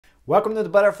Welcome to the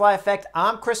Butterfly Effect.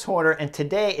 I'm Chris Horner, and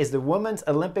today is the Women's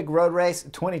Olympic Road Race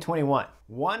 2021.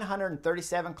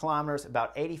 137 kilometers,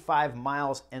 about 85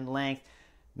 miles in length.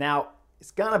 Now,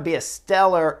 it's going to be a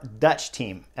stellar Dutch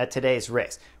team at today's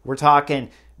race. We're talking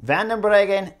Van den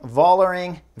Breggen,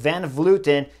 Vollering, Van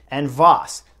Vleuten, and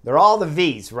Vos. They're all the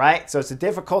V's, right? So it's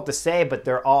difficult to say, but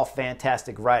they're all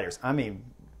fantastic riders. I mean,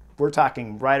 we're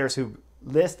talking riders who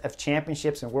list of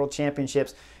championships and world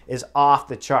championships is off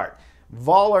the chart.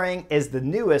 Vollering is the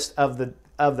newest of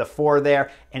the four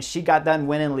there, and she got done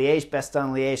winning Liège, Best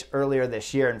on Liège earlier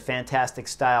this year in fantastic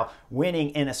style,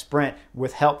 winning in a sprint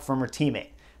with help from her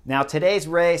teammate. Now today's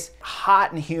race,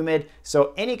 hot and humid,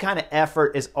 so any kind of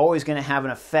effort is always going to have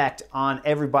an effect on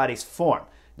everybody's form.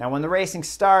 Now when the racing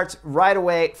starts, right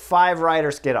away, 5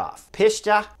 riders get off.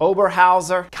 Pischa,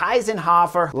 Oberhauser,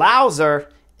 Kaisenhofer, Lauser,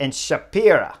 and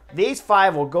Shapira. These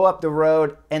 5 will go up the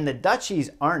road, and the Dutchies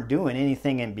aren't doing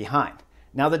anything in behind.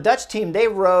 Now the Dutch team, they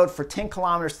rode for 10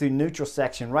 kilometers through neutral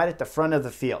section right at the front of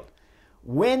the field.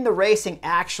 When the racing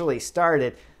actually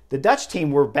started, the Dutch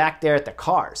team were back there at the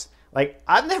cars. Like,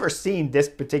 I've never seen this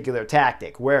particular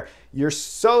tactic where you're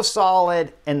so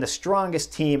solid and the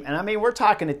strongest team, and I mean, we're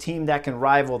talking a team that can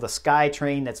rival the Sky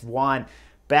Train that's won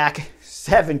back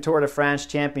 7 Tour de France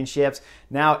championships,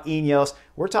 now Ineos.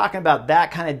 We're talking about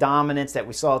that kind of dominance that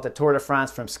we saw at the Tour de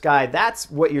France from Sky. That's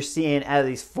what you're seeing out of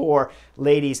these 4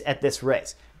 ladies at this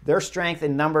race. Their strength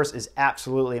in numbers is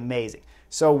absolutely amazing.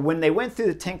 So when they went through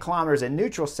the 10 kilometers in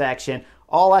neutral section,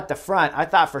 all at the front, I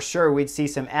thought for sure we'd see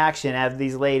some action out of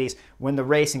these ladies when the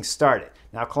racing started.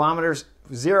 Now kilometers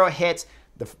 0 hits,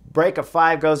 the break of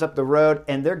 5 goes up the road,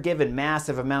 and they're given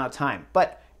massive amount of time.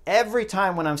 But every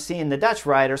time when I'm seeing the Dutch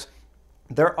riders,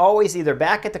 they're always either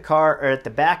back at the car or at the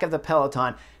back of the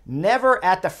peloton, never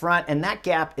at the front, and that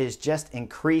gap is just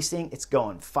increasing. It's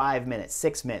going 5 minutes,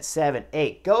 6 minutes, 7,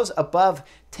 8, goes above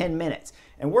 10 minutes.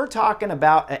 And we're talking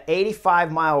about an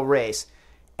 85-mile race,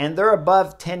 and they're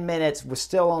above 10 minutes with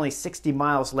still only 60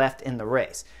 miles left in the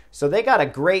race. So they got a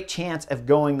great chance of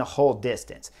going the whole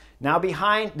distance. Now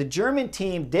behind, the German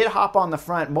team did hop on the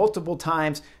front multiple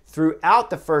times throughout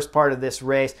the first part of this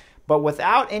race, but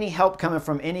without any help coming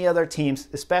from any other teams,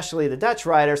 especially the Dutch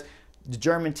riders, the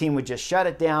German team would just shut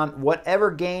it down.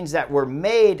 Whatever gains that were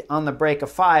made on the break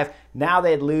of 5, now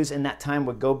they'd lose, and that time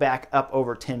would go back up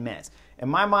over 10 minutes. In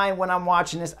my mind, when I'm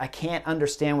watching this, I can't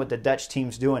understand what the Dutch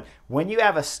team's doing. When you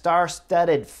have a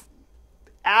star-studded,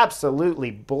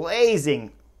 absolutely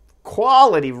blazing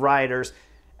quality riders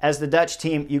as the Dutch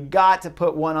team, you got to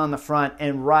put one on the front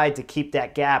and ride to keep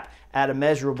that gap at a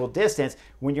measurable distance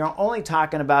when you're only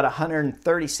talking about a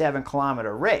 137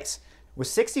 kilometer race. With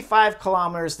 65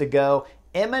 kilometers to go,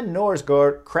 Emma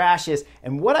Norsgaard crashes,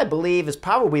 and what I believe is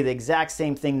probably the exact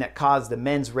same thing that caused the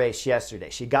men's race yesterday.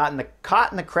 She got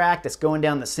caught in the crack that's going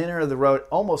down the center of the road.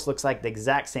 Almost looks like the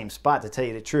exact same spot, to tell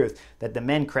you the truth, that the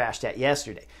men crashed at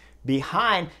yesterday.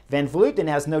 Behind, Van Vleuten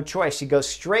has no choice. She goes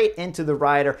straight into the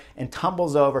rider and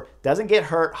tumbles over, doesn't get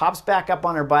hurt, hops back up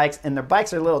on her bikes, and their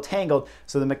bikes are a little tangled,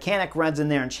 so the mechanic runs in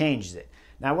there and changes it.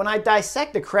 Now, when I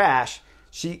dissect the crash,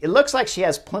 it looks like she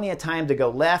has plenty of time to go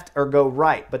left or go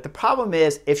right. But the problem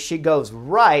is, if she goes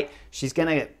right, she's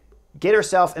going to get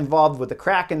herself involved with the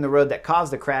crack in the road that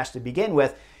caused the crash to begin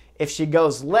with. If she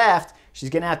goes left, she's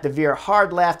going to have to veer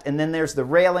hard left, and then there's the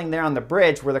railing there on the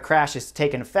bridge where the crash is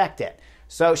taking effect at.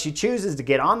 So she chooses to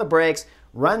get on the brakes,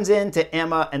 runs into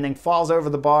Emma, and then falls over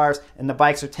the bars, and the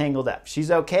bikes are tangled up.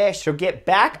 She's okay. She'll get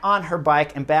back on her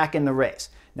bike and back in the race.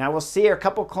 Now we'll see her a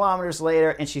couple kilometers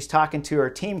later, and she's talking to her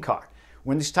team car.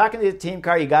 When she's talking to the team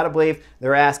car, you got to believe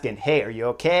they're asking, hey, are you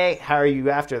okay? How are you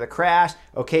after the crash?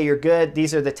 Okay, you're good.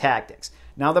 These are the tactics.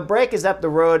 Now the break is up the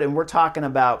road, and we're talking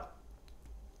about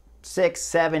 6,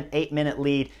 7, 8 minute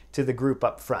lead to the group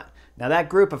up front. Now that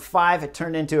group of 5 had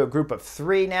turned into a group of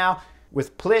 3 now,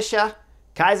 with Pischa,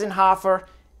 Kaisenhofer,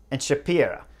 and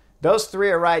Shapira. Those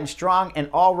 3 are riding strong and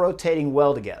all rotating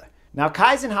well together. Now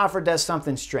Kaisenhofer does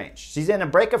something strange. She's in a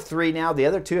break of 3 now. The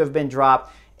other 2 have been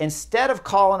dropped. Instead of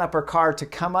calling up her car to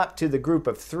come up to the group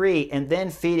of 3 and then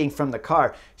feeding from the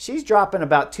car, she's dropping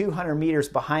about 200 meters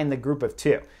behind the group of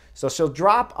 2. So she'll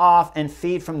drop off and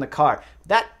feed from the car.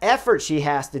 That effort she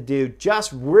has to do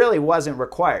just really wasn't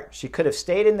required. She could have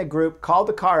stayed in the group, called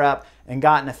the car up, and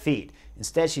gotten a feed.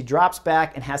 Instead, she drops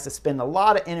back and has to spend a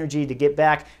lot of energy to get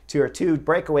back to her 2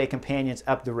 breakaway companions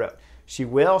up the road.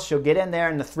 She'll get in there,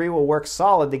 and the 3 will work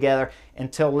solid together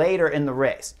until later in the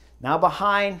race. Now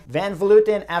behind, Van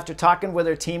Vleuten, after talking with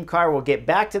her team car, will get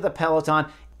back to the peloton,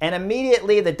 and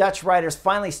immediately the Dutch riders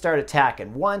finally start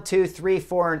attacking. 1, 2, 3,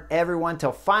 4, and everyone,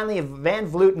 till finally Van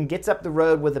Vleuten gets up the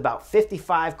road with about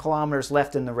 55 kilometers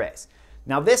left in the race.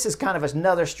 Now this is kind of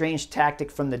another strange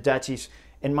tactic from the Dutchies,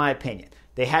 in my opinion.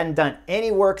 They hadn't done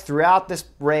any work throughout this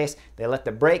race. They let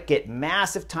the break get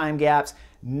massive time gaps.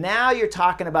 Now you're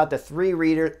talking about the three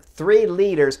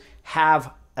leaders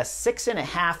have a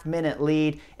 6.5 minute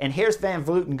lead, and here's Van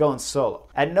Vleuten going solo.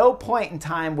 At no point in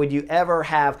time would you ever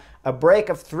have a break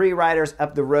of 3 riders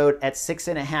up the road at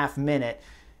 6.5 minutes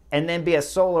and then be a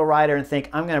solo rider and think,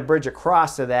 I'm going to bridge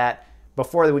across to that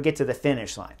before we get to the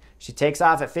finish line. She takes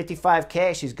off at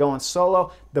 55K, she's going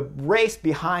solo. The race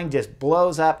behind just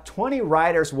blows up. 20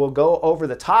 riders will go over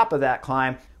the top of that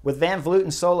climb with Van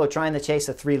Vleuten solo trying to chase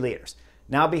the 3 leaders.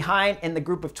 Now behind in the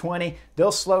group of 20,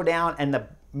 they'll slow down, and the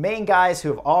main guys who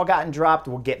have all gotten dropped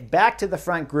will get back to the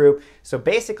front group. So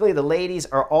basically the ladies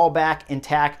are all back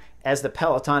intact as the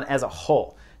peloton as a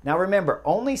whole. Now remember,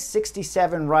 only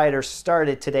 67 riders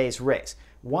started today's race.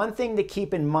 One thing to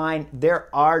keep in mind, there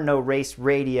are no race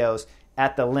radios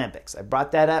at the Olympics. I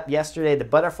brought that up yesterday, the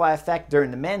butterfly effect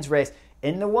during the men's race.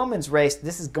 In the women's race,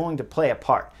 this is going to play a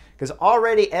part, because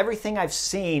already everything I've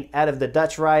seen out of the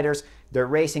Dutch riders, their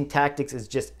racing tactics is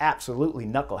just absolutely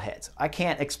knuckleheads. I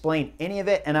can't explain any of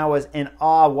it, and I was in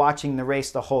awe watching the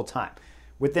race the whole time.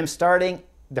 With them starting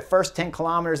the first 10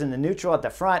 kilometers in the neutral at the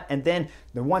front, and then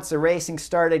once the racing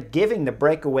started, giving the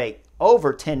breakaway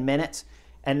over 10 minutes,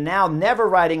 and now never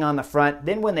riding on the front.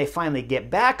 Then when they finally get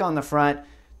back on the front,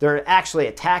 they're actually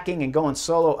attacking and going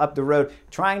solo up the road,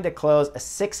 trying to close a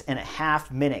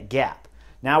 6.5 minute gap.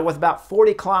 Now with about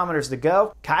 40 kilometers to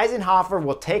go, Kaisenhofer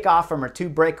will take off from her 2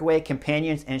 breakaway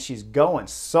companions, and she's going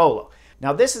solo.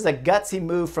 Now this is a gutsy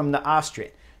move from the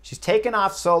Austrian. She's taken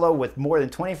off solo with more than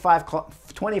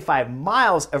 25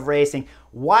 miles of racing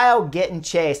while getting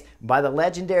chased by the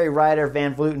legendary rider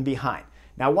Van Vleuten behind.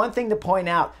 Now one thing to point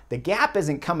out, the gap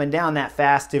isn't coming down that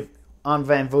fast on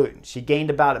Van Vleuten. She gained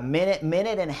about a minute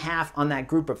and a half on that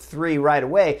group of 3 right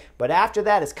away, but after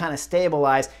that it's kind of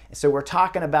stabilized, and so we're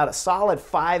talking about a solid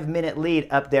 5-minute lead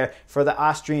up there for the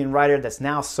Austrian rider that's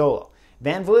now solo.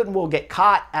 Van Vleuten will get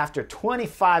caught after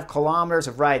 25 kilometers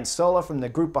of riding solo from the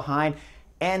group behind,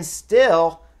 and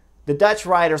still the Dutch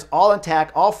riders all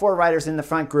intact, all 4 riders in the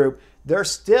front group, they're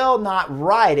still not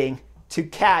riding to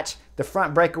catch the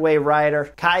front breakaway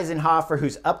rider, Kaisenhofer,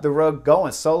 who's up the road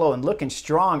going solo and looking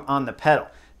strong on the pedal.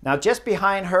 Now just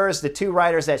behind her is the 2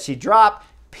 riders that she dropped,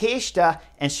 Pista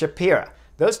and Shapira.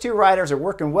 Those 2 riders are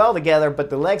working well together,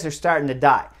 but the legs are starting to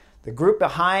die. The group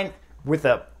behind, with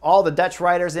all the Dutch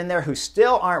riders in there who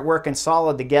still aren't working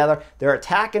solid together, they're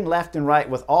attacking left and right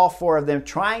with all 4 of them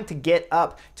trying to get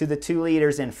up to the 2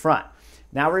 leaders in front.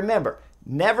 Now remember,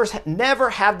 never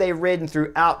have they ridden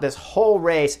throughout this whole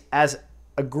race as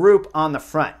a group on the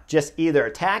front, just either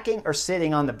attacking or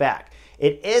sitting on the back.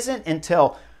 It isn't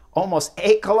until almost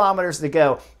 8 kilometers to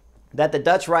go that the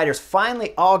Dutch riders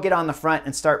finally all get on the front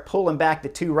and start pulling back the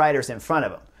 2 riders in front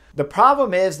of them. The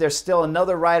problem is there's still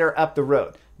another rider up the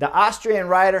road. The Austrian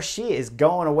rider, she is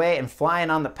going away and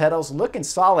flying on the pedals, looking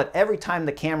solid every time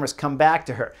the cameras come back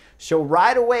to her. She'll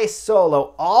ride away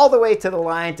solo all the way to the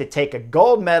line to take a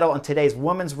gold medal in today's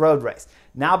women's road race.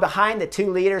 Now behind, the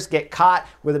 2 leaders get caught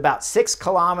with about 6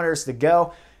 kilometers to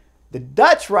go. The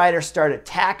Dutch rider started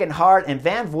attacking hard, and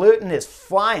Van Vleuten is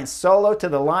flying solo to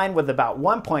the line with about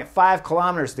 1.5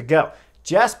 kilometers to go.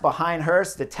 Just behind her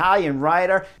is the Italian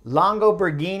rider, Longo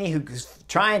Borghini, who's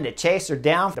trying to chase her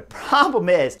down. The problem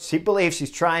is, she believes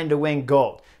she's trying to win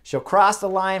gold. She'll cross the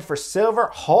line for silver,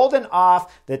 holding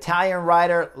off the Italian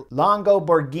rider, Longo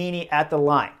Borghini, at the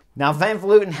line. Now, Van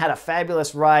Vleuten had a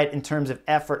fabulous ride in terms of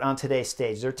effort on today's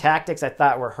stage. Their tactics, I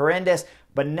thought, were horrendous,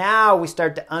 but now we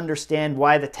start to understand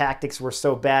why the tactics were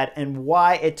so bad and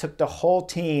why it took the whole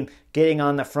team getting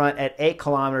on the front at 8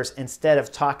 kilometers instead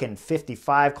of talking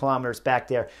 55 kilometers back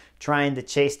there trying to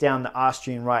chase down the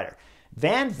Austrian rider.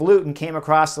 Van Vleuten came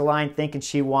across the line thinking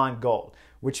she won gold,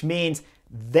 which means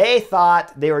they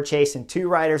thought they were chasing 2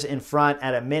 riders in front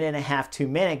at a 1.5,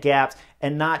 2-minute gaps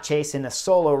and not chasing a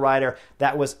solo rider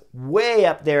that was way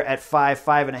up there at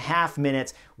 5.5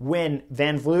 minutes when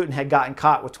Van Vleuten had gotten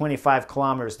caught with 25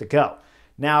 kilometers to go.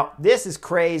 Now, this is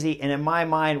crazy, and in my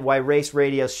mind, why race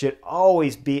radios should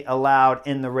always be allowed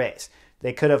in the race.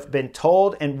 They could have been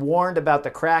told and warned about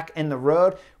the crack in the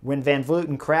road when Van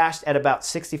Vleuten crashed at about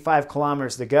 65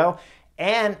 kilometers to go,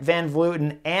 and Van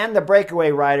Vleuten and the breakaway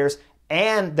riders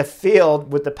and the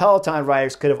field with the peloton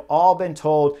riders could have all been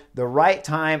told the right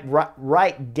time,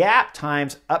 right gap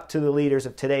times up to the leaders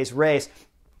of today's race,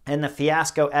 and the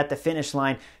fiasco at the finish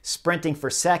line, sprinting for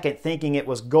second, thinking it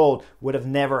was gold, would have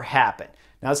never happened.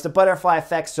 Now, it's the butterfly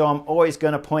effect, so I'm always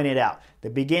going to point it out. The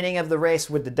beginning of the race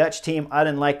with the Dutch team, I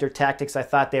didn't like their tactics. I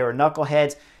thought they were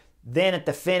knuckleheads. Then at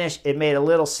the finish, it made a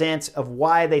little sense of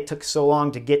why they took so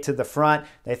long to get to the front.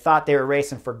 They thought they were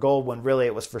racing for gold when really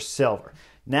it was for silver.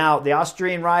 Now, the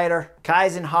Austrian rider,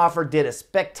 Kaisenhofer, did a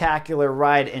spectacular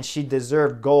ride and she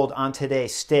deserved gold on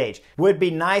today's stage. Would be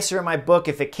nicer in my book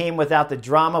if it came without the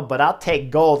drama, but I'll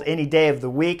take gold any day of the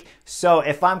week. So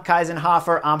if I'm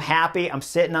Kaisenhofer, I'm happy. I'm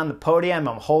sitting on the podium.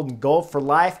 I'm holding gold for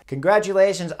life.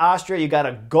 Congratulations, Austria. You got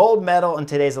a gold medal in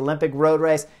today's Olympic road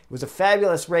race. It was a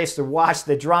fabulous race to watch.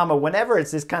 The drama, whenever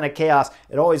it's this kind of chaos,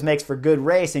 it always makes for good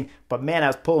racing. But man, I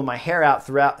was pulling my hair out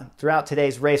throughout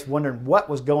today's race, wondering what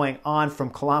was going on from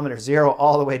kilometer 0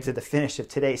 all the way to the finish of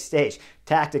today's stage.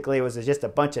 Tactically, it was just a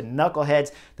bunch of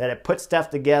knuckleheads that had put stuff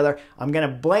together. I'm going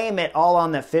to blame it all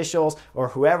on the officials or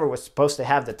whoever was supposed to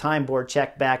have the time board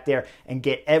checked back there and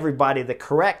get everybody the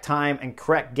correct time and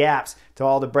correct gaps to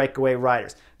all the breakaway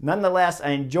riders. Nonetheless,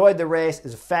 I enjoyed the race. It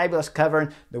was a fabulous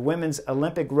covering the women's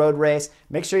Olympic road race.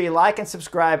 Make sure you like and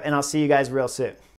subscribe, and I'll see you guys real soon.